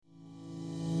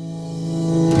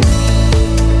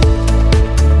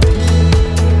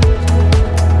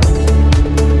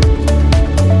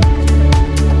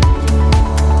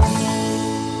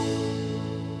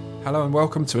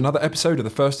welcome to another episode of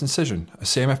The First Incision, a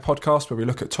CMF podcast where we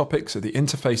look at topics at the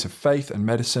interface of faith and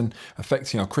medicine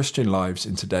affecting our Christian lives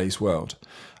in today's world.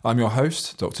 I'm your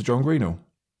host, Dr. John Greenall.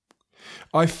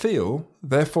 I feel,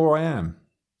 therefore I am.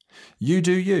 You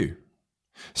do you.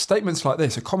 Statements like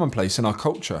this are commonplace in our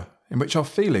culture, in which our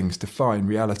feelings define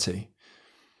reality.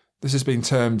 This has been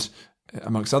termed,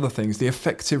 amongst other things, the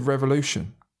affective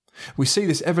revolution. We see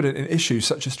this evident in issues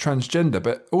such as transgender,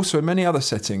 but also in many other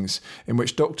settings in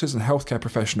which doctors and healthcare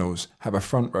professionals have a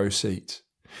front row seat.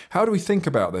 How do we think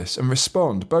about this and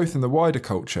respond both in the wider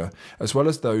culture as well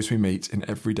as those we meet in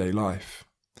everyday life?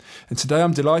 And today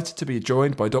I'm delighted to be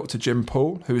joined by Dr. Jim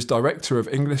Poole, who is Director of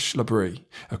English L'Abri,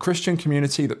 a Christian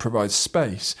community that provides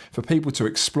space for people to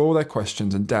explore their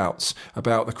questions and doubts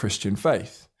about the Christian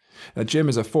faith. Now, Jim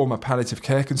is a former palliative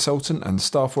care consultant and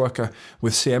staff worker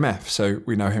with CMF, so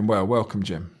we know him well. Welcome,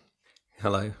 Jim.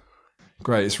 Hello.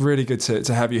 Great. It's really good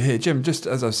to have you here. Jim, just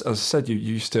as I said, you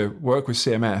used to work with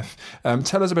CMF.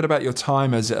 Tell us a bit about your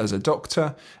time as a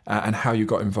doctor and how you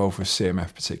got involved with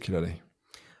CMF particularly.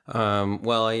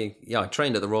 I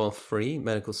trained at the Royal Free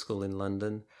Medical School in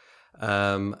London,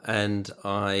 and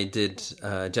I did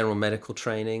general medical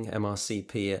training,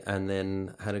 MRCP, and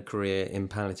then had a career in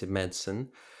palliative medicine.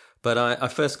 But I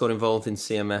first got involved in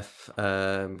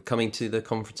CMF coming to the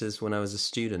conferences when I was a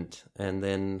student. And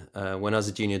then when I was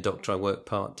a junior doctor, I worked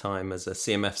part-time as a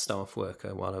CMF staff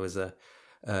worker while I was a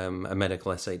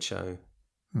medical SHO.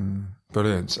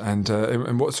 Brilliant.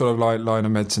 And what sort of line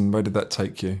of medicine, where did that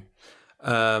take you?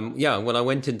 I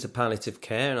went into palliative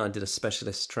care and I did a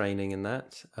specialist training in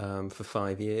that for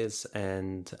 5 years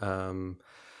and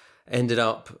ended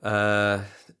up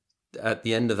at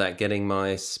the end of that getting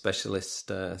my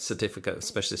specialist certificate of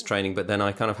specialist training. But then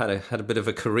I kind of had a bit of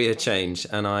a career change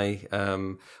and I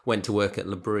went to work at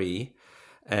L'Abri,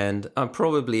 and I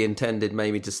probably intended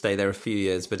maybe to stay there a few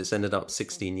years, but it's ended up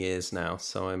 16 years now.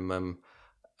 So I'm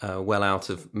well out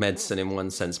of medicine in one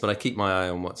sense, but I keep my eye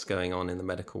on what's going on in the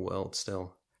medical world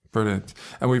still. Brilliant.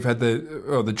 And we've had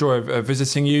the joy of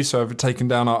visiting you. So I've taken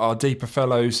down our deeper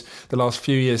fellows the last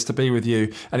few years to be with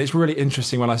you. And it's really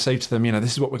interesting when I say to them,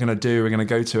 this is what we're going to do. We're going to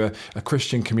go to a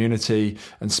Christian community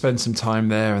and spend some time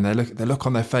there. And they look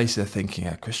on their face, they're thinking,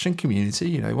 a Christian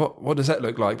community, what does that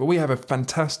look like? But we have a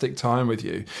fantastic time with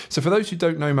you. So for those who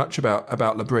don't know much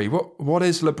about L'Abri, what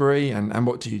is L'Abri and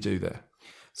what do you do there?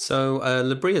 So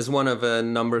L'Abri is one of a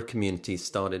number of communities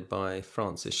started by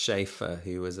Francis Schaeffer,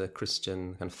 who was a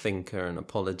Christian kind of thinker and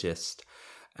apologist.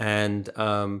 And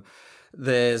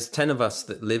there's 10 of us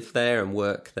that live there and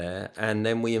work there. And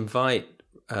then we invite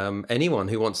anyone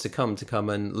who wants to come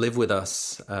and live with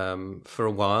us for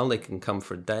a while. They can come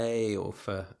for a day or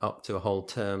for up to a whole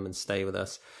term and stay with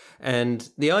us. And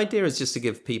the idea is just to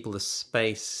give people the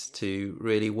space to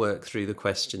really work through the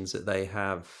questions that they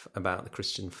have about the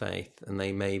Christian faith. And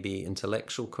they may be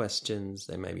intellectual questions,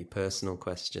 they may be personal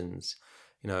questions.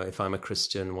 If I'm a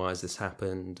Christian, why has this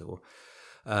happened? Or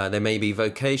there may be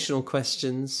vocational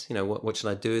questions. What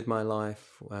should I do with my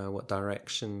life? What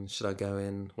direction should I go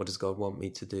in? What does God want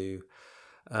me to do?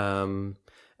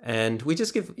 And we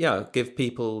just give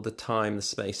people the time, the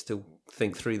space to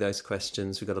think through those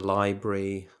questions. We've got a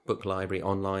library, book library,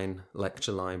 online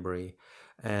lecture library,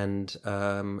 and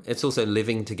it's also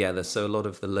living together. So a lot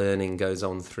of the learning goes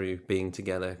on through being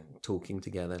together, talking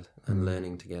together, and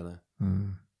learning together.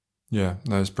 Yeah,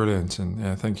 no, it's brilliant, and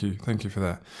yeah, thank you for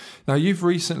that. Now, you've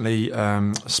recently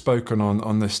spoken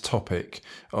on this topic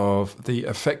of the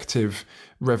affective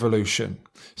revolution.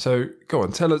 So, go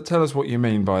on, tell us what you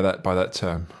mean by that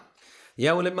term.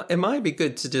 Yeah, well, it might be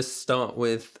good to just start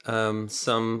with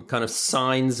some kind of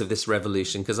signs of this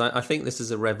revolution, because I think this is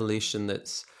a revolution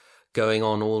that's going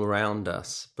on all around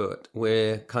us, but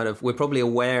we're probably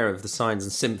aware of the signs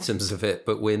and symptoms of it,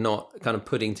 but we're not kind of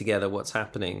putting together what's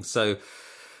happening. So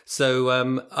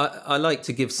I like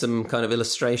to give some kind of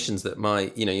illustrations that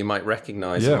you might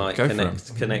recognize, might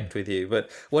connect with you.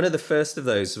 But one of the first of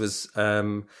those was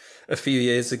a few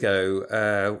years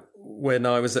ago when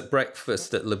I was at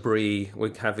breakfast at L'Abri.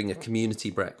 We're having a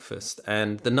community breakfast,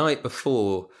 and the night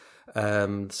before,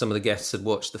 some of the guests had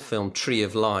watched the film Tree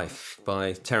of Life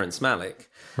by Terrence Malick,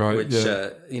 right, which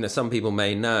some people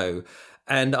may know.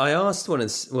 And I asked one of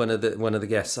the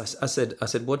guests, I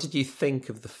said, what did you think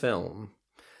of the film?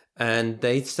 And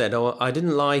they said, I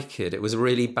didn't like it. It was a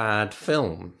really bad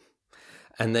film.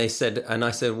 And I said,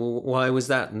 well, why was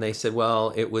that? And they said,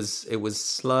 well, it was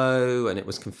slow and it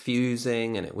was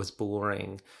confusing and it was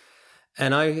boring.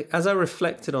 And as I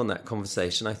reflected on that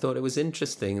conversation, I thought it was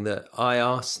interesting that I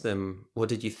asked them, what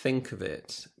did you think of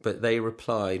it? But they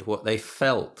replied what they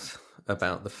felt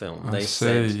about the film. I They see,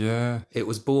 said yeah. it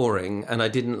was boring and I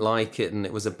didn't like it and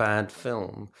it was a bad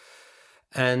film.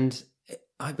 And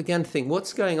I began to think,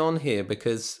 what's going on here?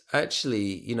 Because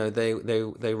actually,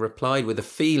 they replied with a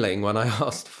feeling when I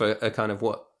asked for a kind of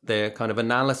what their kind of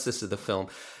analysis of the film.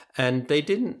 And they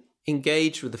didn't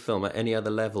engage with the film at any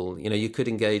other level. You could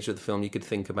engage with the film. You could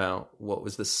think about what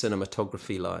was the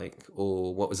cinematography like,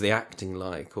 or what was the acting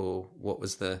like, or what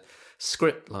was the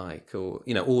script like, or,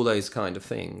 all those kind of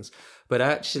things. But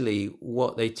actually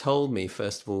what they told me,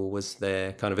 first of all, was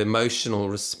their kind of emotional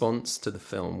response to the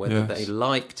film, whether they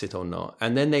liked it or not.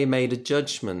 And then they made a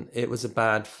judgment. It was a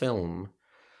bad film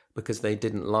because they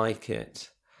didn't like it.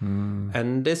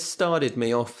 And this started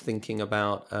me off thinking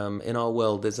about, in our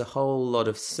world, there's a whole lot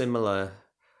of similar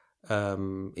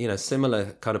kind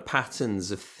of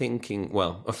patterns of thinking,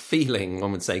 of feeling,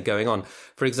 one would say, going on.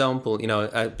 For example,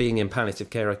 being in palliative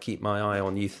care, I keep my eye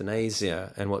on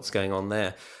euthanasia and what's going on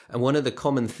there. And one of the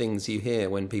common things you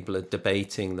hear when people are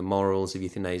debating the morals of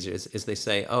euthanasia is they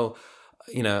say,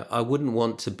 I wouldn't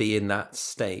want to be in that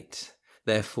state.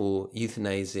 Therefore,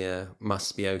 euthanasia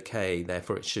must be okay.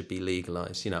 Therefore, it should be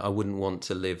legalized. I wouldn't want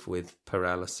to live with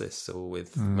paralysis or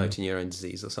with motor neuron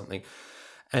disease or something.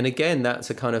 And again, that's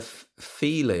a kind of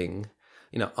feeling,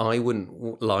 I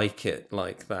wouldn't like it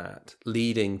like that,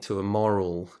 leading to a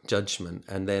moral judgment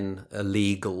and then a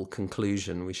legal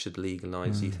conclusion. We should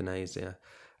legalize euthanasia.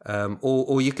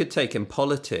 Or you could take in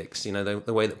politics, the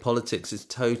way that politics is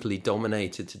totally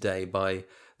dominated today by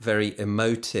very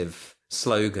emotive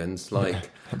slogans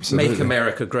like "Make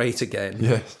America Great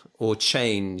Again," or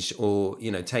 "Change," or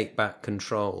 "Take Back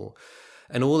Control,"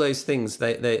 and all those things.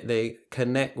 They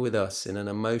connect with us in an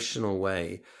emotional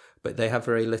way, but they have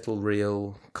very little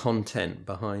real content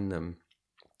behind them.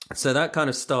 So that kind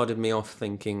of started me off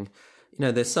thinking,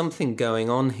 there's something going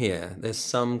on here. There's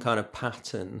some kind of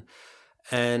pattern,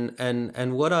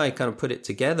 and what I kind of put it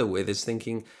together with is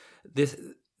thinking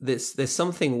there's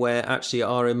something where actually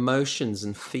our emotions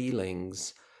and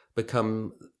feelings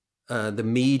become the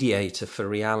mediator for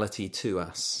reality to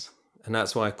us. And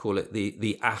that's why I call it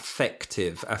the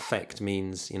affective. Affect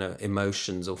means,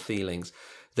 emotions or feelings.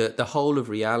 The whole of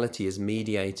reality is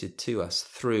mediated to us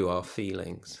through our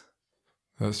feelings.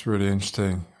 That's really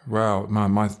interesting. Wow,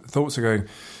 man, my thoughts are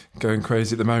going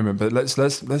crazy at the moment. But let's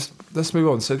move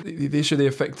on. So the issue of the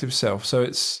affective self. So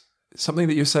it's something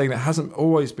that you're saying that hasn't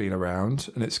always been around,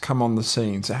 and it's come on the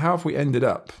scene. So how have we ended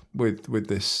up with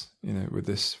this, with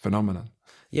this phenomenon?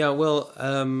 Yeah, well,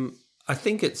 I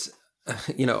think it's,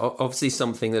 obviously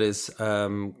something that has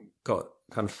got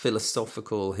kind of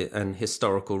philosophical and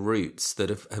historical roots that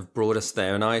have brought us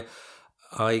there. And I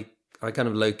kind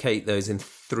of locate those in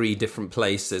three different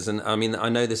places. And I mean, I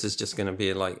know this is just going to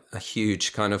be like a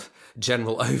huge kind of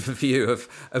general overview of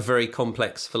a very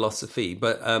complex philosophy,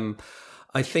 but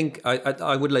I think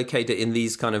I would locate it in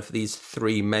these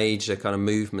three major kind of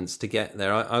movements to get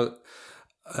there.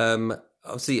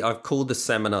 Obviously, I've called the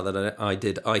seminar that I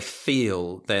did, I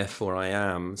Feel, Therefore I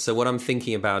Am. So what I'm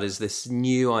thinking about is this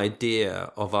new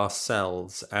idea of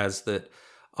ourselves as that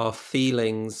our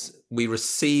feelings, we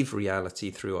receive reality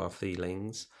through our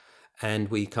feelings, and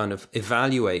we kind of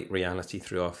evaluate reality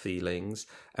through our feelings,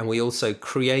 and we also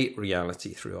create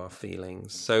reality through our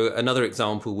feelings. So another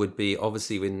example would be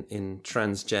obviously in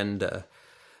transgender.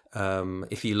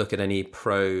 If you look at any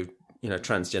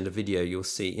transgender video, you'll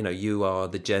see, you are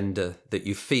the gender that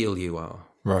you feel you are.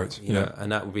 Right.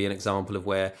 And that would be an example of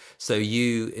where, so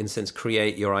you, in a sense,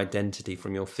 create your identity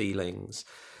from your feelings.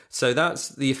 So that's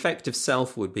the affective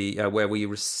self would be where we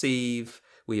receive,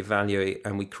 we evaluate,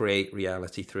 and we create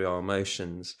reality through our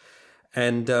emotions.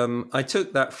 And I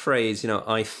took that phrase,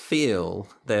 I feel,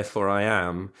 therefore I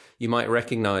am. You might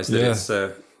recognize that it's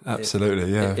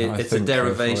absolutely, it's a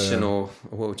derivation, or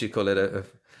what would you call it?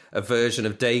 A version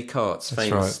of Descartes'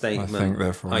 famous statement.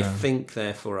 I think,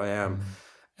 therefore I am.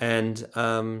 And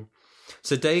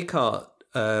so Descartes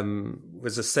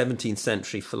was a 17th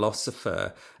century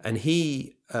philosopher, and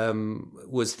he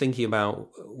was thinking about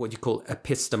what you call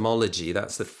epistemology.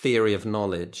 That's the theory of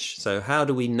knowledge. So how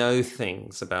do we know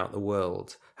things about the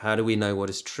world? How do we know what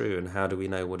is true, and how do we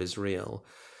know what is real?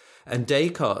 And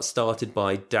Descartes started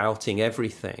by doubting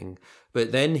everything,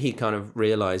 but then he kind of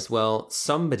realized, well,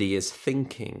 somebody is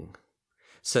thinking,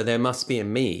 so there must be a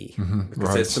me,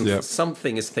 because there's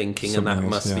something is thinking, and that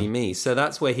must be me. So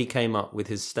that's where he came up with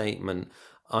his statement,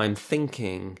 I'm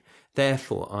thinking,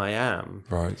 therefore I am.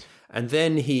 Right. And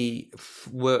then he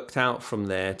worked out from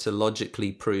there to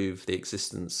logically prove the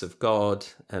existence of God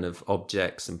and of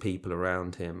objects and people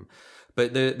around him.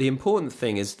 But the important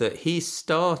thing is that he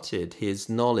started his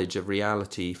knowledge of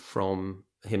reality from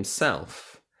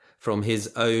himself, from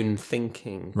his own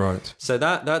thinking. Right. So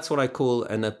that's what I call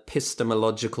an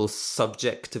epistemological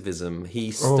subjectivism.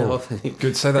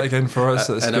 Good. Say that again for us.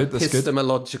 That's an good. That's good.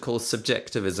 epistemological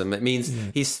subjectivism. It means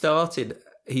he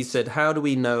said, how do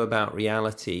we know about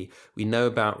reality? We know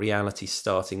about reality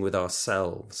starting with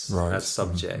ourselves as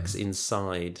subjects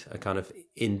inside a kind of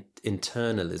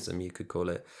internalism, you could call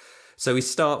it. So we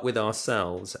start with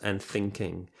ourselves and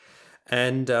thinking.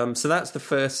 And so that's the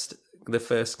first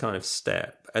kind of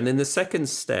step. And then the second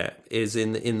step is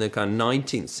in the kind of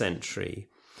 19th century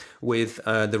with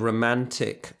the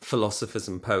Romantic philosophers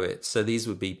and poets. So these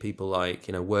would be people like,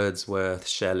 Wordsworth,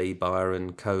 Shelley,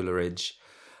 Byron, Coleridge,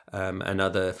 and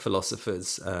other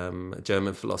philosophers,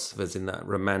 German philosophers in that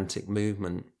Romantic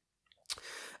movement.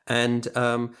 And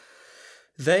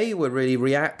they were really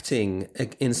reacting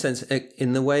in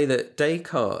the way that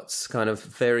Descartes' kind of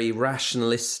very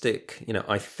rationalistic,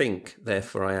 I think,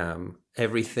 therefore I am.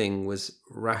 Everything was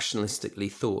rationalistically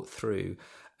thought through.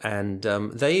 And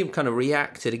they kind of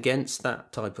reacted against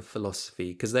that type of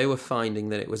philosophy because they were finding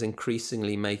that it was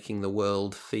increasingly making the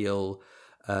world feel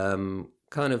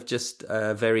kind of just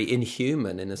very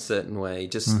inhuman in a certain way.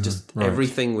 Just right.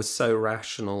 Everything was so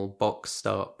rational, boxed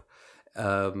up.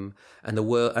 And the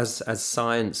world, as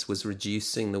science was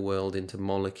reducing the world into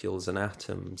molecules and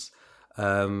atoms,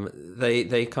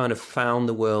 they kind of found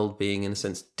the world being, in a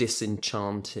sense,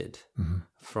 disenchanted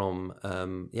from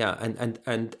and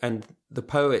the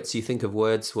poets. You think of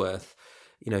Wordsworth,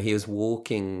 he was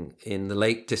walking in the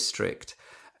Lake District,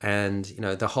 and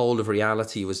the whole of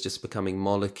reality was just becoming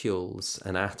molecules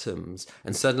and atoms,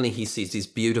 and suddenly he sees these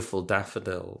beautiful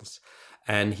daffodils.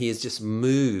 And he is just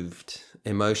moved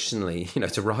emotionally,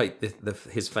 to write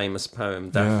his famous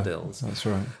poem "Daffodils." Yeah, that's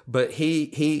right. But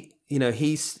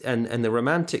he's and the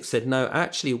Romantics said, no,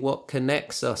 actually, what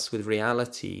connects us with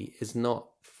reality is not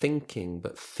thinking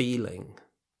but feeling.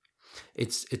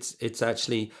 It's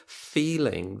actually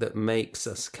feeling that makes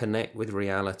us connect with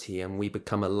reality, and we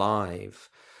become alive.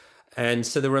 And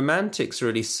so the Romantics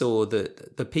really saw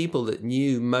that the people that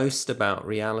knew most about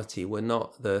reality were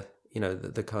not the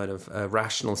kind of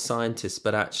rational scientists,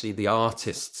 but actually the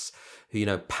artists who,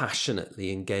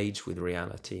 passionately engage with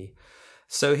reality.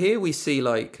 So here we see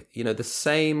the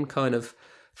same kind of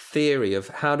theory of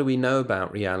how do we know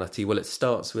about reality? Well, it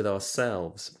starts with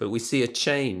ourselves, but we see a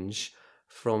change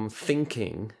from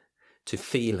thinking to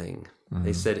feeling.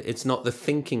 They said it's not the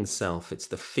thinking self, it's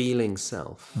the feeling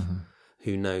self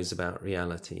who knows about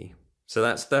reality. So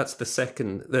that's the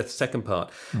second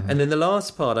part. And then the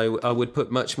last part I would put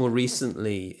much more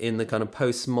recently in the kind of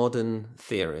postmodern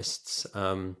theorists.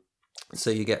 So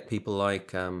you get people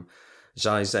like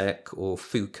Zizek or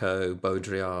Foucault,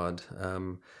 Baudrillard,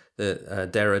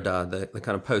 Derrida, the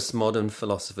kind of postmodern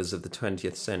philosophers of the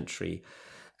 20th century.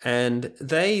 And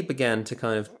they began to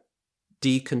kind of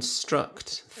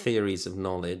deconstruct theories of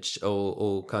knowledge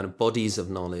or kind of bodies of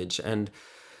knowledge, and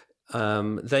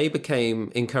they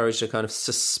became encouraged a kind of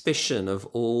suspicion of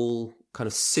all kind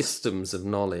of systems of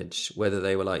knowledge, whether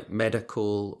they were like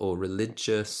medical or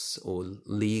religious or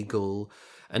legal.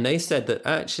 And they said that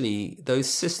actually those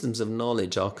systems of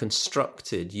knowledge are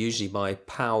constructed usually by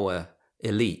power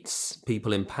elites,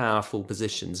 people in powerful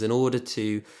positions, in order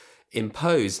to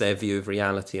impose their view of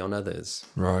reality on others.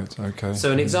 Right, okay.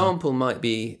 So an example might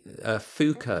be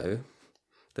Foucault.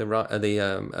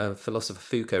 The philosopher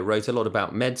Foucault wrote a lot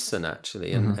about medicine,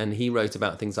 actually, and he wrote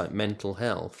about things like mental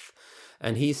health.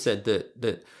 And he said that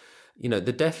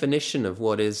the definition of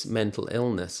what is mental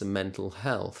illness and mental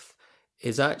health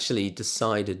is actually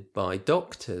decided by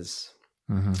doctors,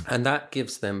 and that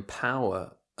gives them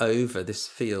power over this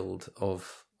field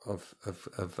of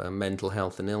mental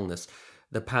health and illness,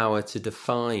 the power to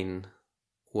define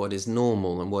what is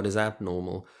normal and what is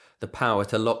abnormal, the power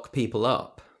to lock people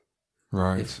up.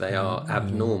 Right. If they are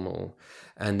abnormal.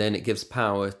 And then it gives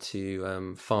power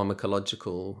to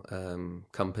pharmacological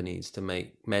companies to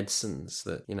make medicines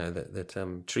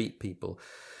that treat people.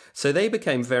 So they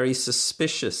became very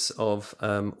suspicious of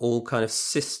all kind of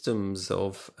systems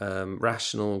of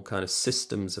rational kind of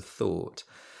systems of thought.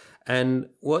 And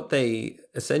what they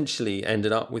essentially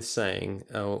ended up with saying,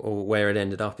 or where it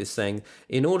ended up, is saying,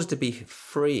 in order to be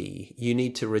free, you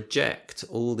need to reject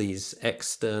all these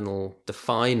external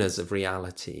definers of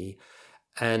reality,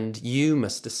 and you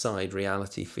must decide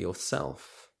reality for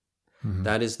yourself.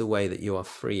 That is the way that you are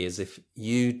free, is if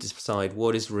you decide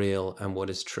what is real and what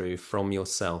is true from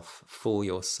yourself, for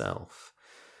yourself.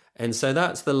 And so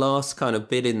that's the last kind of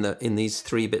bit in these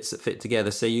three bits that fit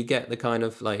together. So you get the kind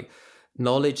of like,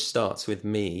 knowledge starts with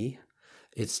me,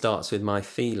 it starts with my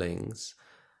feelings,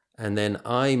 And then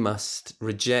I must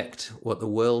reject what the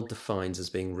world defines as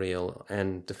being real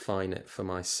and define it for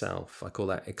myself. I call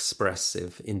that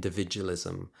expressive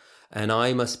individualism. And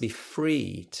I must be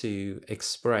free to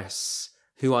express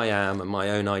who I am and my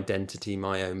own identity,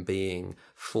 my own being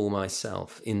for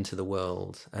myself into the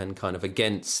world, and kind of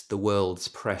against the world's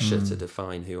pressure to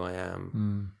define who I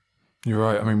am. You're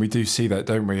right. I mean, we do see that,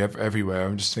 don't we, everywhere.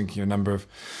 I'm just thinking a number of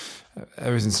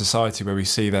areas in society where we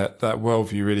see that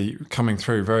worldview really coming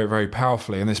through very, very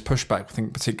powerfully. And this pushback, I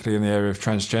think particularly in the area of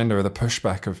transgender, or the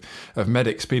pushback of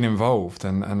medics being involved.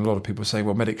 And a lot of people say,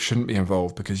 well, medics shouldn't be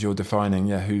involved because you're defining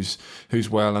who's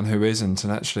well and who isn't,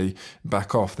 and actually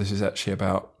back off. This is actually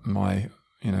about my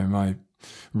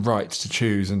right to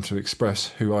choose and to express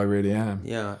who I really am.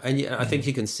 Yeah, and I think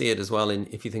you can see it as well in,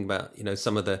 if you think about,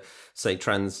 some of the, say,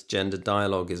 transgender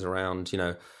dialogue is around,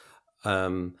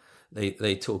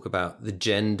 they talk about the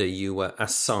gender you were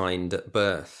assigned at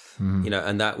birth,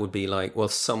 and that would be like, well,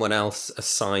 someone else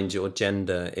assigned your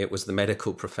gender. It was the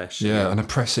medical profession. Yeah, an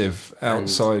oppressive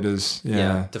outsiders.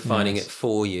 Defining it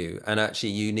for you. And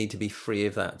actually you need to be free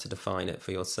of that to define it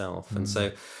for yourself. And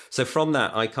so from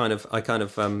that, I kind of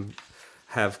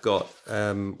have got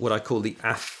what I call the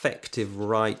affective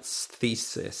rights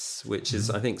thesis, which is,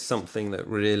 I think, something that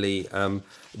really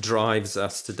drives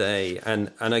us today.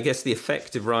 And I guess the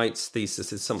affective rights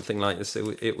thesis is something like this.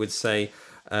 It would say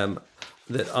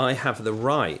that I have the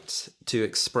right to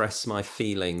express my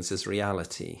feelings as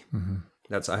reality.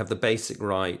 I have the basic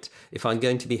right. If I'm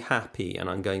going to be happy and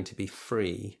I'm going to be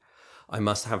free, I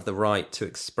must have the right to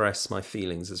express my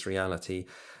feelings as reality.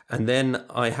 And then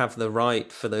I have the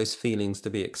right for those feelings to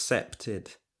be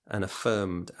accepted and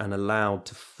affirmed and allowed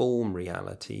to form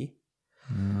reality.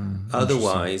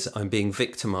 Otherwise, I'm being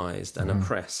victimized and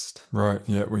oppressed. Right,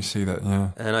 yeah, we see that,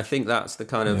 yeah. And I think that's the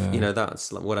kind of,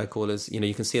 that's what I call as,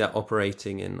 you can see that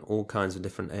operating in all kinds of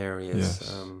different areas.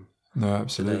 Yes. No,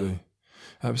 absolutely. Today.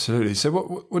 Absolutely. So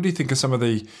what do you think are some of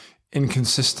the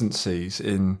inconsistencies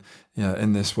in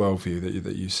this worldview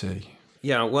that you see?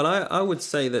 Yeah, well, I would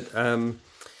say that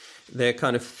there are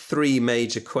kind of three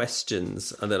major questions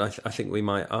that I think we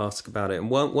might ask about it. And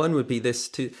one would be this,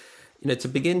 to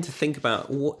begin to think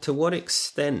about to what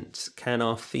extent can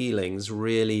our feelings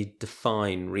really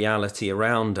define reality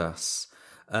around us?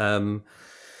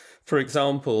 For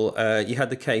example, you had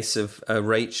the case of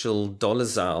Rachel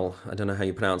Dolezal, I don't know how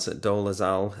you pronounce it,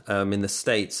 Dolezal, in the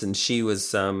States, and she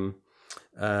was an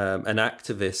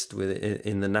activist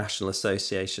in the National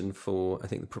Association for, I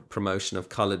think, the promotion of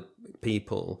coloured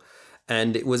people.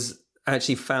 And it was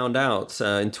actually found out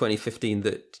in 2015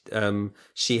 that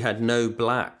she had no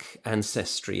black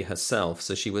ancestry herself.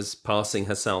 So she was passing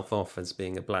herself off as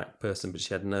being a black person, but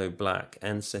she had no black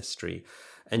ancestry.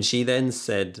 And she then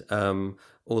said,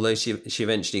 although she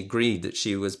eventually agreed that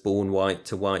she was born white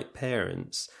to white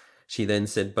parents, she then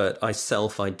said, but I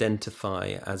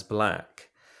self-identify as black.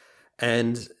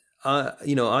 And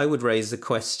I would raise the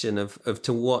question of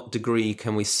to what degree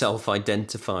can we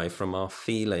self-identify from our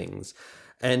feelings?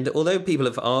 And although people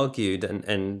have argued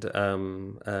and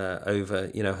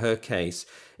over, her case,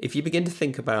 if you begin to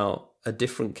think about a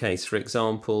different case, for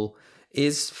example,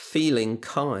 is feeling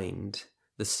kind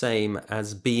the same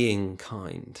as being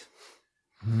kind?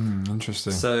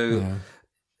 Interesting. So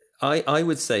I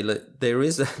would say that there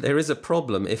is a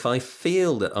problem if I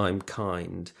feel that I'm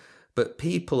kind, but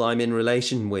people I'm in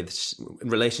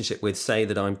relationship with say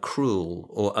that I'm cruel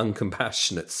or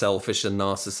uncompassionate, selfish and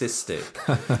narcissistic.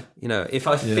 If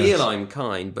I feel I'm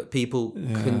kind, but people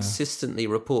consistently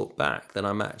report back that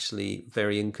I'm actually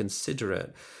very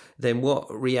inconsiderate, then what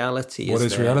reality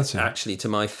is there reality? Actually to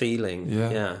my feeling?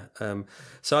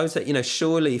 So I would say,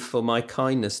 surely for my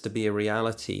kindness to be a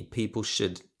reality, people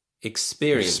should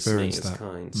experience me as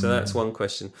kind. So that's one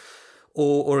question.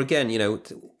 Or again,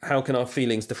 how can our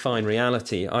feelings define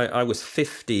reality? I was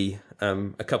 50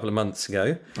 a couple of months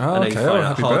ago. Oh, okay.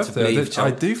 Happy birthday.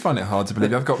 I do find it hard to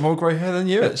believe. I've got more grey hair than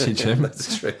you, actually, Jim.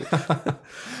 That's true.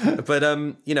 But,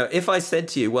 if I said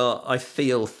to you, well, I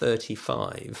feel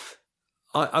 35,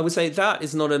 I would say that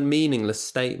is not a meaningless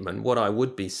statement. What I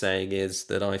would be saying is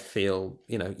that I feel,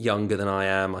 younger than I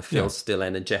am. I feel still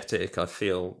energetic. I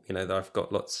feel, that I've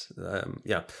got lots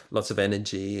of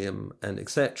energy and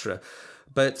etc.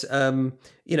 But,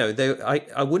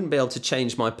 I wouldn't be able to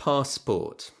change my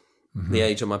passport, the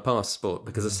age of my passport,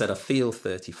 because I said I feel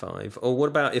 35. Or what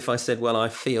about if I said, well, I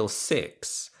feel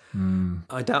 6?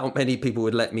 I doubt many people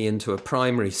would let me into a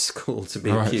primary school to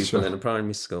be a pupil in a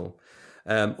primary school.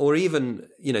 Or even,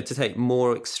 to take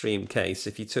more extreme case,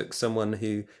 if you took someone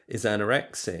who is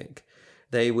anorexic,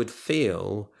 they would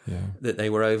feel that they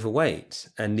were overweight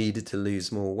and needed to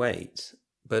lose more weight.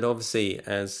 but obviously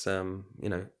as,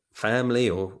 family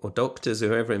or doctors,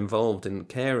 whoever involved in the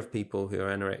care of people who are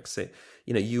anorexic,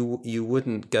 you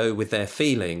wouldn't go with their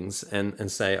feelings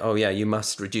and say, oh yeah, you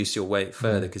must reduce your weight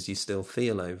further because you still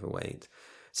feel overweight.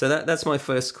 So that's my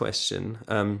first question.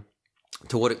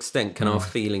 To what extent can our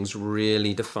feelings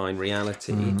really define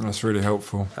reality? That's really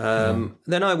helpful.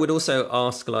 Then I would also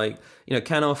ask,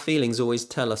 can our feelings always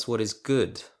tell us what is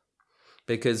good?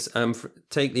 Because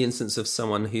take the instance of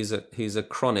someone who's a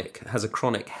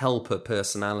chronic helper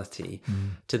personality.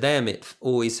 To them, it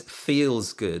always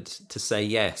feels good to say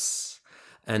yes,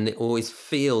 and it always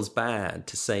feels bad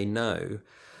to say no.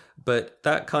 But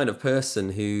that kind of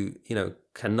person who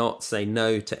cannot say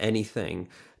no to anything,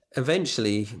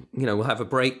 eventually will have a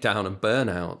breakdown and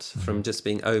burnout from just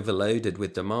being overloaded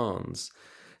with demands.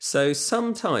 So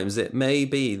sometimes it may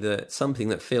be that something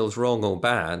that feels wrong or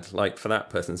bad, like for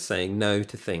that person saying no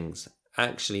to things,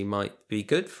 actually might be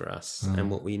good for us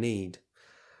and what we need.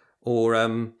 Or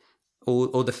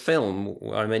the film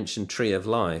I mentioned, Tree of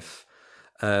Life.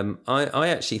 I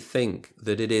actually think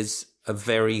that it is a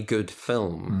very good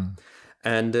film,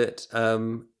 and that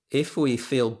if we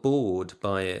feel bored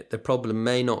by it, the problem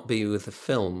may not be with the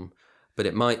film, but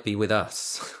it might be with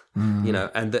us.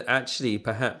 And that actually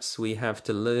perhaps we have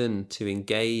to learn to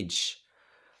engage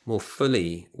more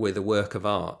fully with a work of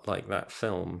art like that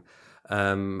film,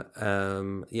 and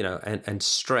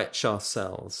stretch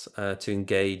ourselves to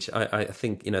engage. I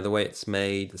think, the way it's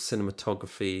made, the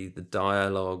cinematography, the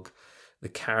dialogue, the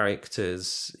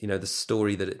characters, the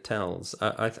story that it tells.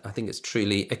 I think it's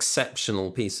truly exceptional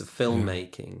piece of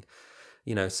filmmaking.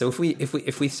 So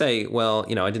if we say, well,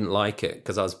 I didn't like it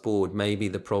because I was bored, maybe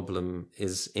the problem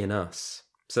is in us.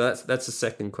 So that's the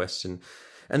second question.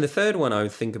 And the third one I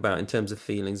would think about in terms of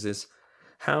feelings is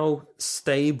how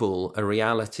stable a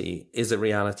reality is, a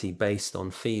reality based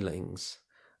on feelings.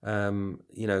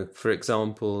 For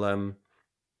example,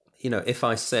 if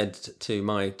I said to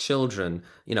my children,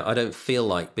 I don't feel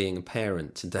like being a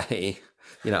parent today.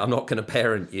 I'm not going to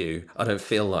parent you. I don't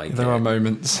feel like there it. Are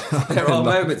moments. There are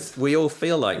moments. We all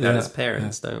feel like that as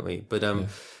parents, don't we? But,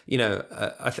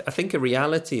 I think a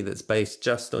reality that's based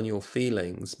just on your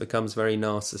feelings becomes very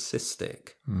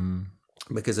narcissistic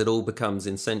because it all becomes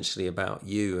essentially about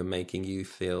you and making you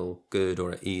feel good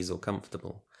or at ease or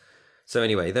comfortable. So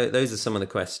anyway, those are some of the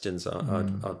questions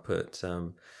I'd put.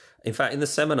 In fact, in the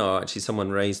seminar, actually, someone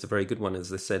raised a very good one, as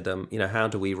they said, how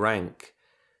do we rank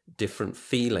different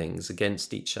feelings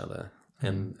against each other?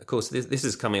 And of course, this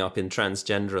is coming up in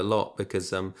transgender a lot because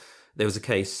there was a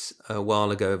case a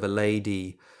while ago of a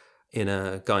lady in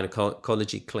a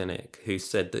gynecology clinic who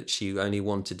said that she only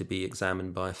wanted to be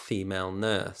examined by a female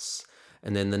nurse.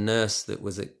 And then the nurse that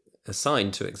was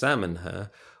assigned to examine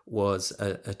her was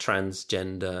a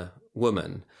transgender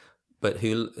woman, but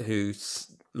who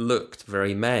looked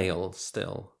very male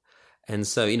still. And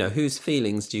so, whose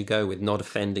feelings do you go with? Not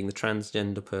offending the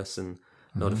transgender person,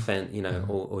 not offend,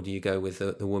 or do you go with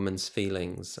the woman's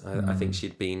feelings? I think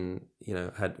she'd been,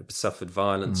 had suffered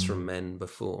violence from men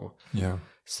before. Yeah.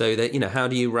 So that, how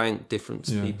do you rank different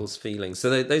people's feelings?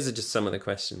 So those are just some of the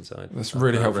questions That's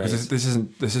really helpful, because this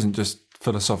isn't just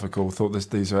philosophical thought.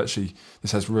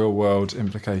 This has real world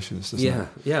implications.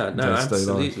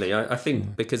 Absolutely. I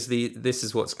think because this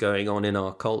is what's going on in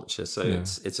our culture, so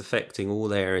it's affecting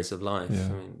all areas of life.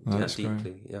 Deeply.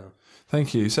 Great. Yeah.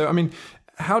 Thank you. So,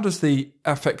 how does the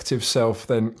affective self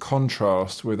then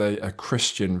contrast with a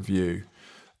Christian view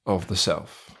of the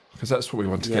self? Because that's what we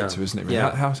want to get to, isn't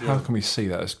it? How can we see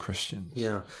that as Christians?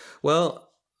 Yeah. Well,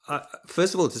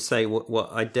 first of all, to say what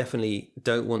I definitely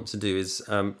don't want to do is,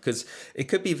 because it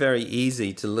could be very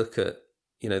easy to look at,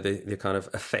 the kind of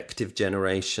affective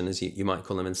generation, as you might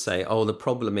call them, and say, oh, the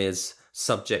problem is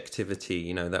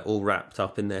subjectivity, they're all wrapped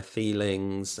up in their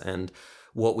feelings, and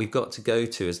what we've got to go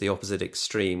to is the opposite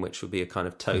extreme, which would be a kind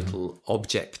of total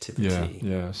objectivity.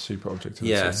 Super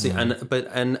objectivity. But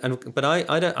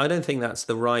I don't think that's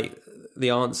the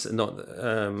answer.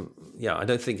 I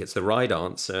don't think it's the right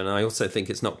answer, and I also think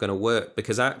it's not going to work,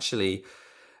 because actually,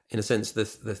 in a sense,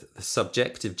 the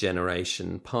subjective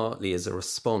generation partly is a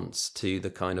response to the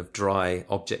kind of dry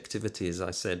objectivity, as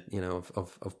I said,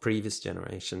 of previous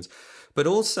generations. But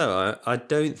also, I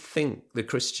don't think the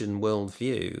Christian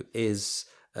worldview is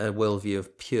a worldview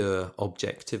of pure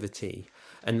objectivity.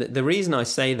 And the reason I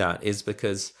say that is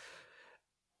because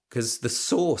the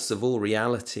source of all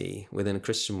reality within a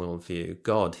Christian worldview,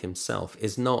 God himself,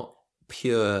 is not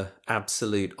pure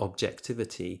absolute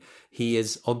objectivity. He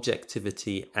is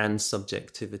objectivity and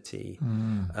subjectivity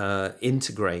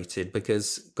integrated,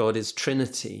 because God is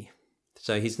Trinity.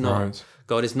 So he's not. Right.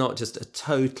 God is not just a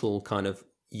total kind of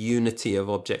unity of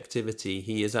objectivity.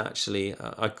 He is actually,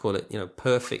 I call it,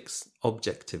 perfect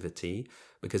objectivity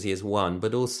because he is one,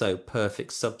 but also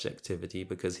perfect subjectivity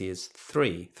because he is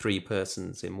three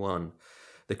persons in one.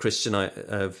 The Christian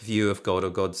view of God, or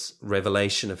God's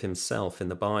revelation of himself in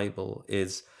the Bible,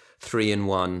 is 3 in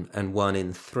 1 and 1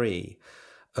 in 3.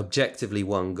 Objectively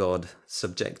one God,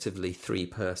 subjectively 3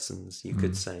 persons, you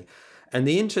could say. And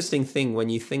the interesting thing when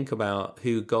you think about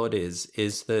who God is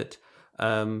that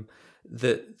the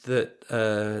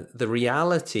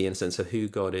reality, in a sense, of who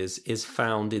God is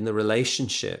found in the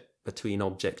relationship between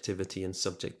objectivity and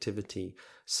subjectivity.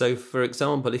 So, for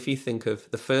example, if you think of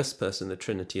the first person of the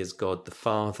Trinity as God the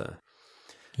Father,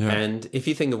 and if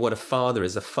you think of what a father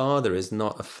is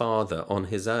not a father on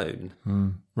his own.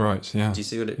 Right, yeah. Do you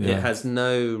see what it has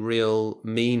no real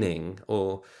meaning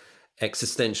or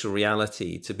existential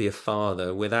reality to be a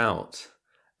father without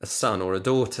a son or a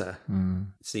daughter.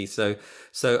 See, so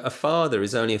a father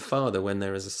is only a father when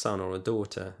there is a son or a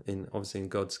daughter. Obviously in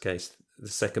God's case, the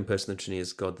second person of the Trinity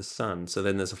is God the Son. So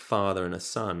then there's a father and a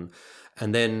son.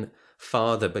 And then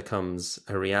father becomes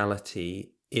a reality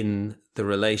in the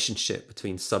relationship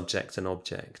between subject and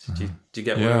object. Do you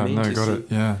get what I mean? Yeah, no, got it,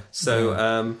 yeah. So,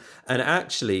 and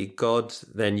actually God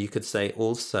then, you could say,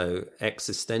 also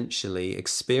existentially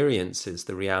experiences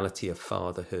the reality of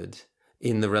fatherhood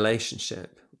in the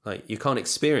relationship. Like, you can't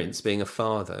experience being a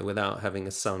father without having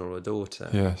a son or a daughter.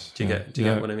 Yes. Do you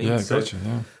get what I mean? Yeah, gotcha,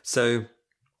 yeah. So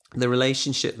the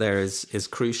relationship there is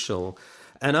crucial.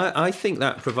 And I think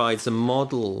that provides a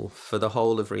model for the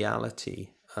whole of reality,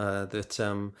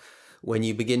 that when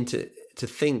you begin to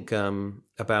think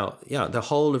about the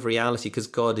whole of reality, because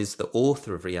God is the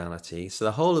author of reality, so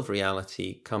the whole of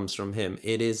reality comes from him.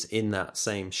 It is in that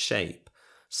same shape,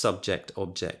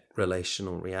 subject-object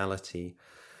relational reality.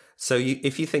 So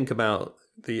if you think about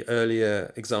the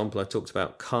earlier example I talked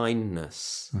about,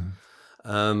 kindness,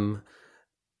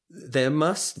 there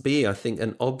must be, I think,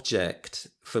 an object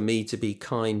for me to be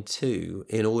kind to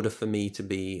in order for me to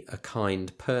be a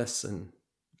kind person.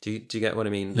 Do you get what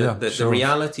I mean? Yeah, the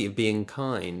reality of being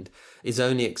kind is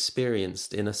only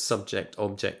experienced in a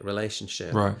subject-object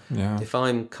relationship. Right, yeah. If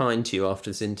I'm kind to you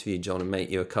after this interview, John, and make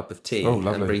you a cup of tea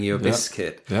and bring you a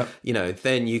biscuit,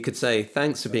 then you could say,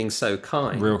 thanks for being so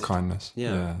kind. Real kindness.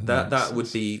 That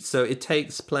would be... So it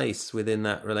takes place within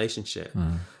that relationship.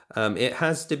 It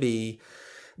has to be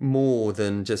more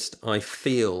than just, I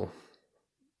feel...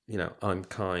 I'm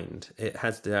kind. It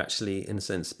has to actually, in a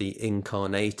sense, be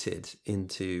incarnated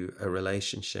into a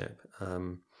relationship.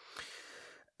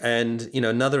 And,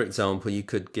 another example you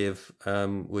could give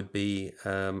would be,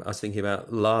 I was thinking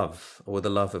about love, or the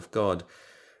love of God.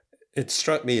 It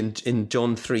struck me in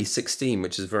John 3:16,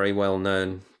 which is a very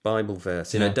well-known Bible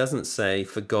verse. It doesn't say,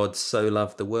 for God so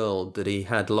loved the world that he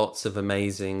had lots of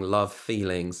amazing love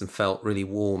feelings and felt really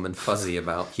warm and fuzzy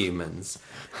about humans.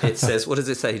 It says, what does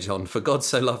it say, John? For God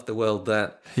so loved the world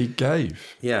that... He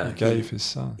gave. He gave his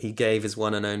son. He gave his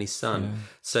one and only son.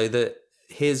 So that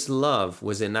his love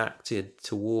was enacted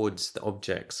towards the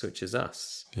objects, which is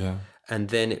us. Yeah. And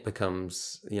then it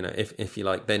becomes, if you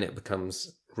like, then it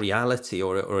becomes reality,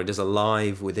 or it is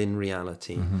alive within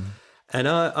reality. And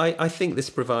I think this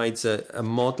provides a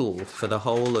model for the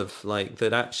whole of, like,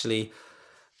 that actually,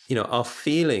 our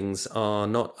feelings are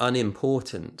not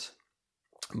unimportant,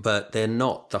 but they're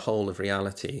not the whole of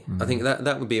reality. I think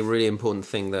that would be a really important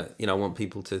thing that, I want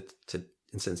people to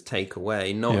in a sense, take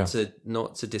away, not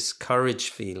to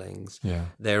discourage feelings.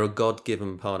 They're a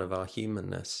God-given part of our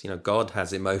humanness. God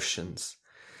has emotions.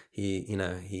 He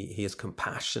is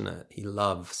compassionate. He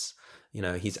loves.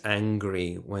 He's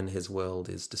angry when his world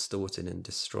is distorted and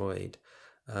destroyed.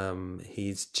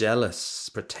 He's jealous,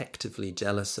 protectively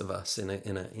jealous of us in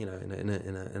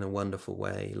a wonderful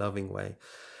way, loving way.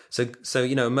 So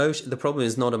emotion. The problem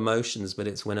is not emotions, but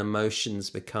it's when emotions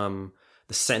become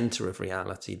the center of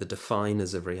reality, the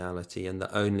definers of reality, and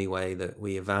the only way that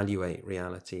we evaluate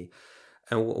reality.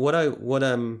 And what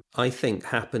I think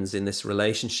happens in this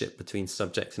relationship between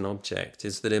subject and object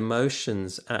is that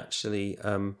emotions actually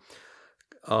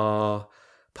are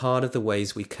part of the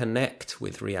ways we connect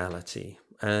with reality.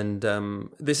 And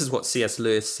this is what C.S.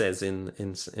 Lewis says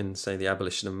in say, The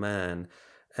Abolition of Man.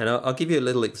 And I'll give you a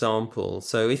little example.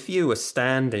 So if you were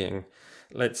standing,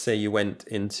 let's say you went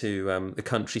into the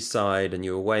countryside and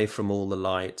you're away from all the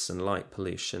lights and light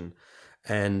pollution,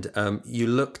 and you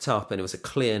looked up and it was a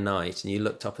clear night and you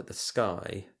looked up at the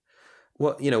sky,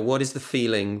 what is the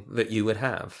feeling that you would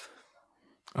have?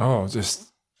 Oh,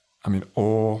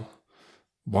 awe,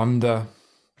 wonder,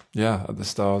 at the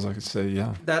stars I could see,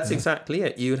 That's exactly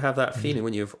it. You would have that feeling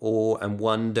when you have awe and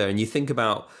wonder, and you think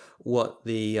about what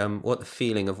the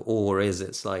feeling of awe is.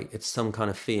 It's like it's some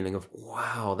kind of feeling of,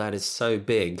 wow, that is so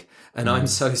big and I'm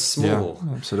so small.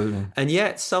 Yeah, absolutely. And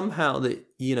yet somehow that,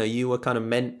 you were kind of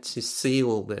meant to see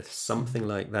all this, something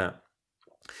like that.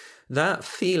 That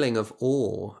feeling of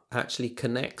awe actually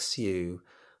connects you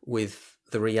with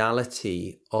the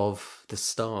reality of the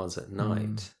stars at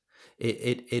night.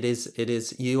 It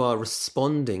is you are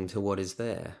responding to what is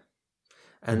there.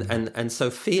 And so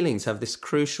feelings have this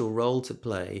crucial role to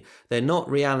play. They're not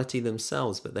reality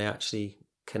themselves, but they actually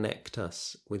connect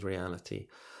us with reality.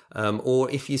 Or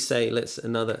if you say,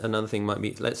 another thing might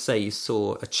be, let's say you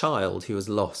saw a child who was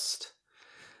lost.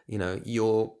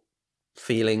 Your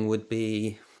feeling would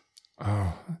be,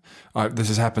 this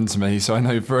has happened to me, so I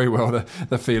know very well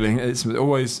the feeling. It's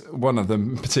always one of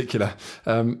them in particular.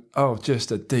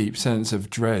 Just a deep sense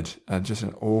of dread and just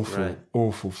an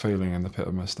awful feeling in the pit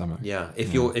of my stomach. Yeah,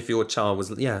 if your child was,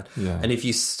 and if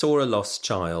you saw a lost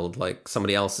child, like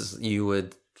somebody else's, you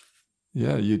would.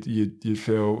 Yeah, you'd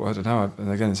feel, I don't know.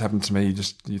 And again, it's happened to me.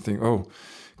 You think, oh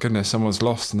goodness, someone's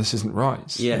lost and this isn't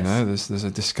right. Yes. There's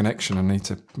a disconnection. We need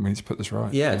to put this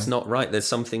right. Yeah, it's not right. There's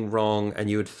something wrong,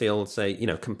 and you would feel, say,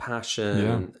 compassion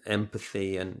and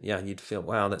empathy, and you'd feel,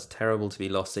 wow, that's terrible to be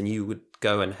lost, and you would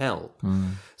go and help.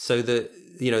 So the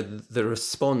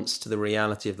response to the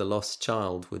reality of the lost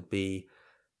child would be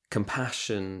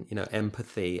compassion,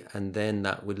 empathy, and then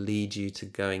that would lead you to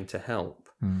going to help.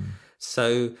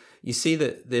 So you see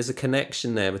that there's a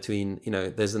connection there between,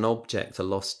 there's an object, a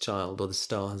lost child, or the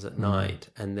stars at night,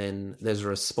 and then there's a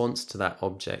response to that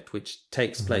object which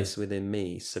takes place within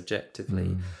me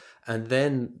subjectively. And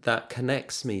then that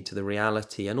connects me to the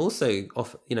reality and also,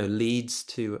 leads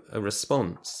to a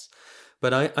response.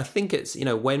 But I think it's,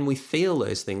 when we feel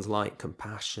those things like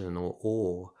compassion or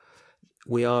awe,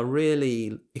 we are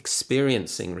really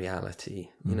experiencing reality,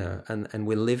 and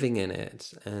we're living in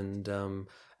it.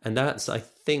 And that's, I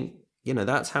think,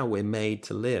 that's how we're made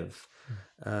to live.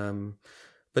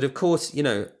 But of course, in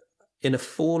a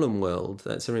fallen world,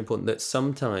 that's very important, that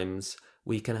sometimes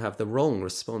we can have the wrong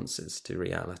responses to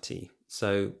reality.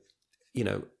 So,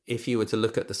 if you were to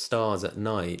look at the stars at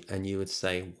night and you would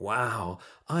say, wow,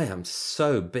 I am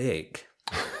so big,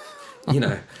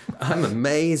 I'm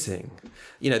amazing,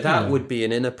 that would be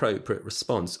an inappropriate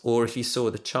response. Or if you saw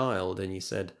the child and you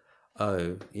said,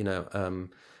 oh,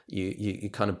 you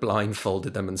kind of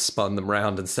blindfolded them and spun them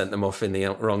round and sent them off in the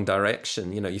wrong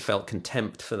direction. You felt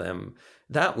contempt for them.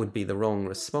 That would be the wrong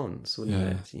response,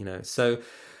 wouldn't it? So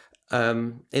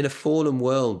in a fallen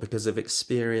world, because of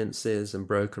experiences and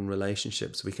broken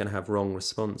relationships, we can have wrong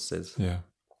responses. Yeah.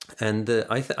 And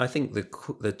I think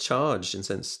the charge, in a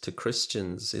sense, to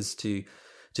Christians is to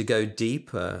go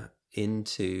deeper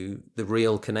into the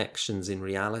real connections in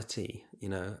reality,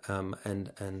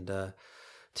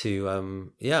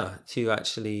 to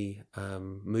actually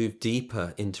move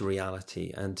deeper into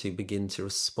reality and to begin to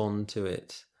respond to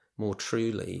it more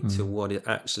truly, to what it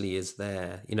actually is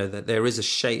there. That there is a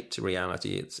shape to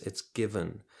reality. It's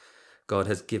given. God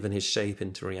has given his shape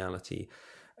into reality.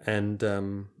 And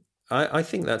I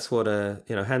think that's what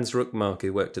Hans Ruckmark,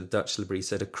 who worked at the Dutch Library,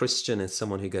 said: a Christian is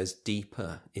someone who goes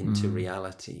deeper into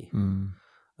reality.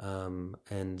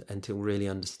 And to really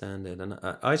understand it. And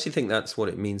I actually think that's what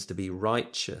it means to be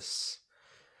righteous.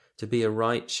 To be a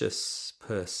righteous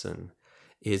person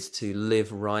is to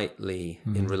live rightly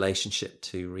in relationship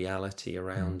to reality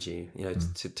around you,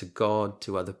 to God,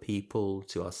 to other people,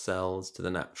 to ourselves, to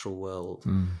the natural world.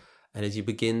 And as you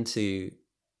begin to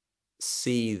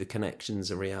see the connections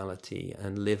of reality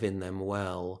and live in them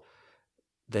well,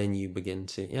 then you begin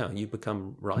to, you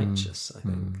become righteous, I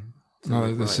think.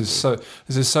 No, this is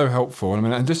so helpful. I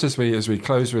mean, and just as we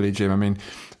close, really, Jim. I mean,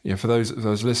 for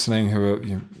those listening who are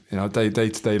in our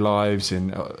day-to-day lives,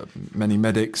 in many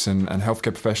medics and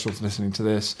healthcare professionals listening to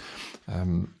this,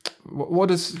 what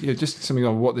is just something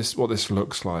on what this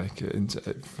looks like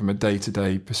from a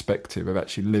day-to-day perspective of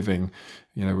actually living,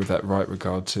 with that right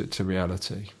regard to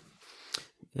reality.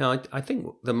 I think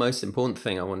the most important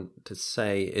thing I want to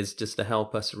say is just to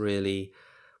help us really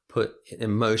put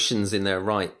emotions in their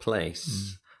right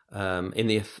place. In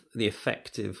the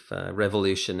affective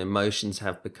revolution, emotions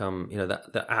have become,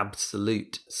 the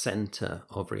absolute center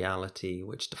of reality,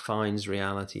 which defines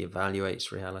reality,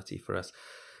 evaluates reality for us.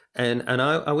 And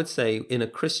I would say, in a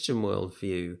Christian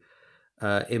worldview,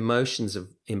 emotions are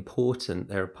important.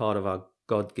 They're a part of our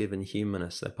God-given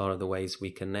humanness. They're part of the ways we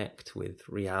connect with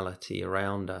reality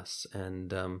around us,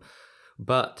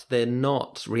 but they're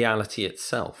not reality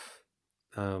itself.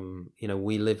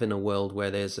 We live in a world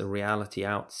where there's a reality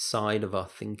outside of our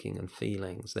thinking and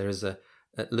feelings. There is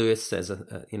Lewis says,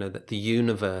 that the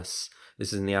universe,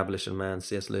 this is in The Abolition of Man,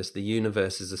 C.S. Lewis, the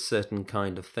universe is a certain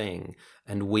kind of thing,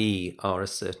 and we are a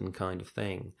certain kind of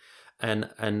thing. And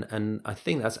I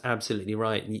think that's absolutely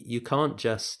right. You can't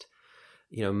just,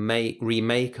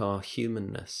 remake our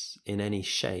humanness in any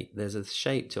shape. There's a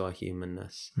shape to our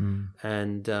humanness.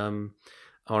 And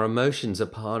our emotions are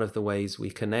part of the ways we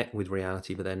connect with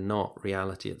reality, but they're not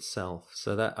reality itself.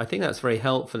 So that, I think that's very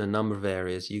helpful in a number of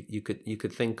areas. You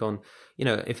could think on,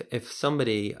 if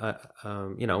somebody, I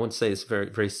want to say this very,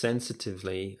 very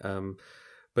sensitively,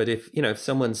 but if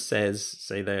someone says,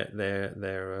 say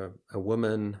they're a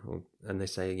woman, and they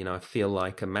say, I feel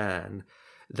like a man,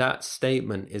 that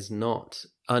statement is not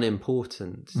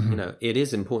unimportant. It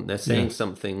is important. They're saying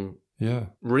something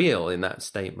real in that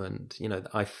statement.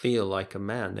 I feel like a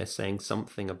man. They're saying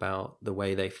something about the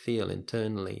way they feel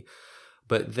internally.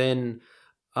 But then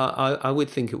I would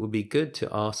think it would be good to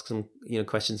ask some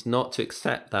questions, not to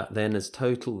accept that then as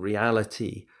total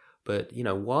reality, but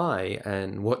why,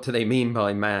 and what do they mean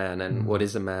by man, and what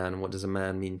is a man, and what does a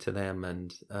man mean to them,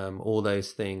 and all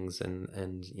those things,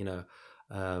 and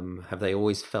have they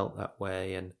always felt that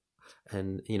way, and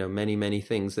many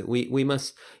things that we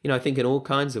must, I think in all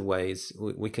kinds of ways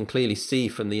we can clearly see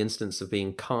from the instance of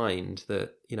being kind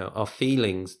that our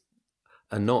feelings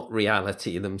are not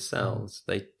reality themselves.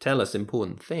 They tell us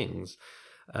important things.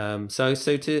 So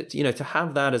to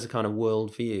have that as a kind of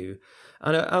worldview,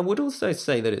 and I would also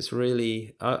say that it's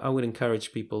really, I would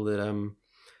encourage people that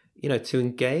to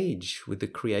engage with the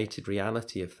created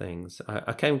reality of things.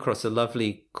 I came across a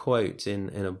lovely quote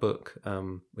in a book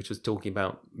which was talking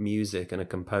about music and a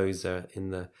composer in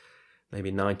the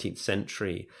maybe 19th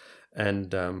century,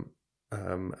 and a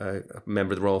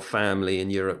member of the royal family in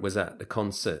Europe was at the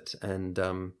concert, and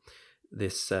the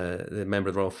member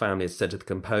of the royal family had said to the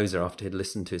composer after he'd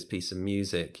listened to his piece of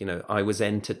music, I was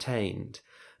entertained.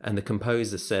 And the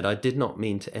composer said, I did not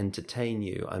mean to entertain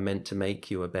you. I meant to make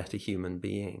you a better human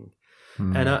being.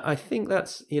 And I think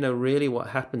that's, really what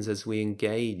happens as we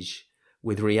engage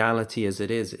with reality as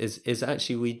it is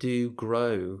actually we do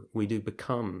grow, we do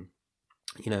become,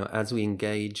 as we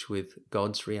engage with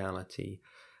God's reality.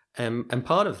 And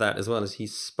part of that as well is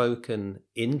he's spoken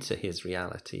into his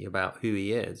reality about who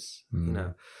he is,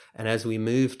 and as we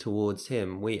move towards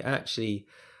him, we actually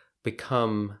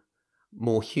become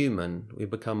more human. We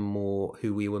become more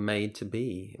who we were made to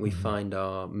be. We find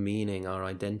our meaning, our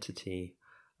identity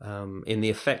in the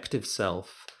affective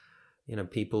self.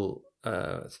 People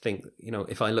think,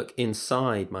 if I look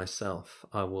inside myself,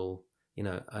 I will,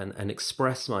 and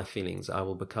express my feelings, I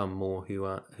will become more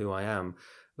who I am.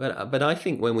 But I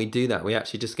think when we do that, we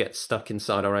actually just get stuck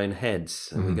inside our own heads,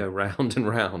 and we go round and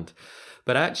round.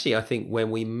 But actually, I think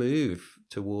when we move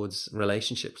towards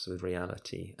relationships with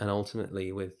reality, and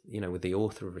ultimately with the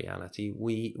author of reality,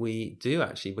 we do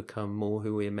actually become more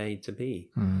who we're made to be,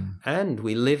 and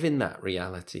we live in that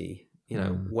reality,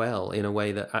 well, in a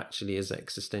way that actually is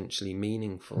existentially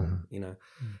meaningful.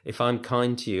 If I'm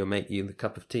kind to you and make you the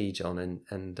cup of tea, John,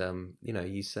 and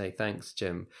you say thanks,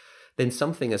 Jim, then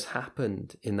something has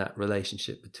happened in that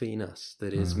relationship between us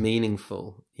that is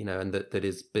meaningful, and that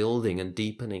is building and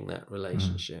deepening that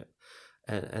relationship.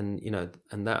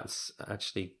 And that's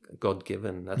actually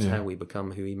God-given. That's how we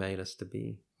become who he made us to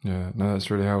be. Yeah, no,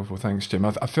 that's really helpful. Thanks, Jim.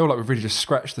 I feel like we've really just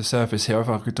scratched the surface here.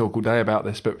 I could talk all day about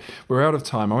this, but we're out of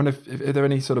time. I wonder if are there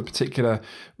any sort of particular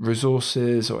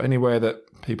resources or anywhere that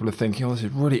people are thinking, this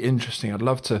is really interesting, I'd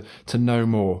love to know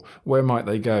more. Where might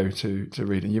they go to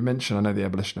read? And you mentioned, I know, The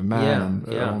Abolition of Man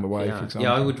along the way, for example.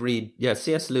 Yeah, I would read,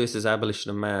 C.S. Lewis's Abolition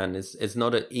of Man is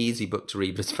not an easy book to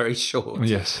read, but it's very short.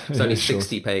 Yes. It's only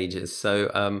 60 pages.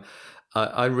 So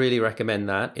I really recommend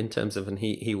that in terms of, and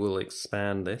he will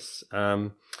expand this.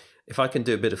 If I can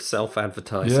do a bit of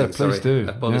self-advertising, please do.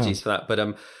 Apologies for that. But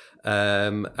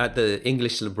at the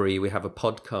English Library, we have a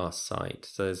podcast site.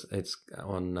 So it's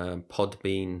on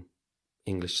Podbean,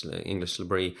 English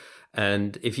Library.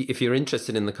 And if you're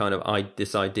interested in the kind of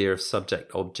this idea of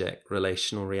subject-object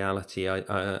relational reality,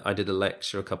 I did a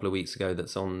lecture a couple of weeks ago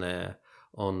that's on there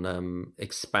on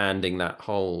expanding that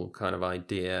whole kind of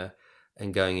idea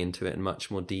and going into it in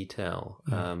much more detail.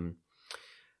 So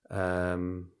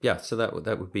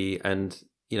that would be, and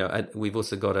we've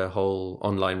also got a whole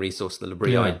online resource, the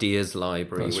Library Ideas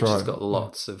Library, which has got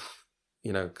lots of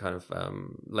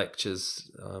lectures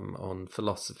on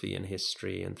philosophy and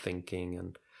history and thinking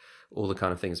and all the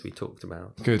kind of things we talked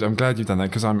about. Good. I'm glad you've done that,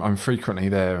 because I'm frequently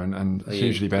there and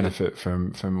hugely benefit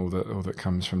from all that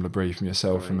comes from L'Abri, from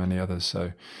yourself and many others.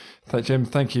 So, Jim,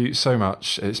 thank you so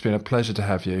much. It's been a pleasure to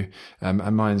have you. And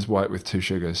mine's white with 2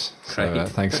 sugars. So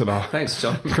thanks a lot. Thanks,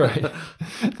 John. Great.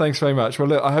 Thanks very much. Well,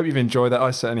 look, I hope you've enjoyed that.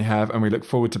 I certainly have. And we look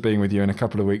forward to being with you in a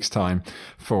couple of weeks' time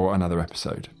for another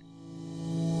episode.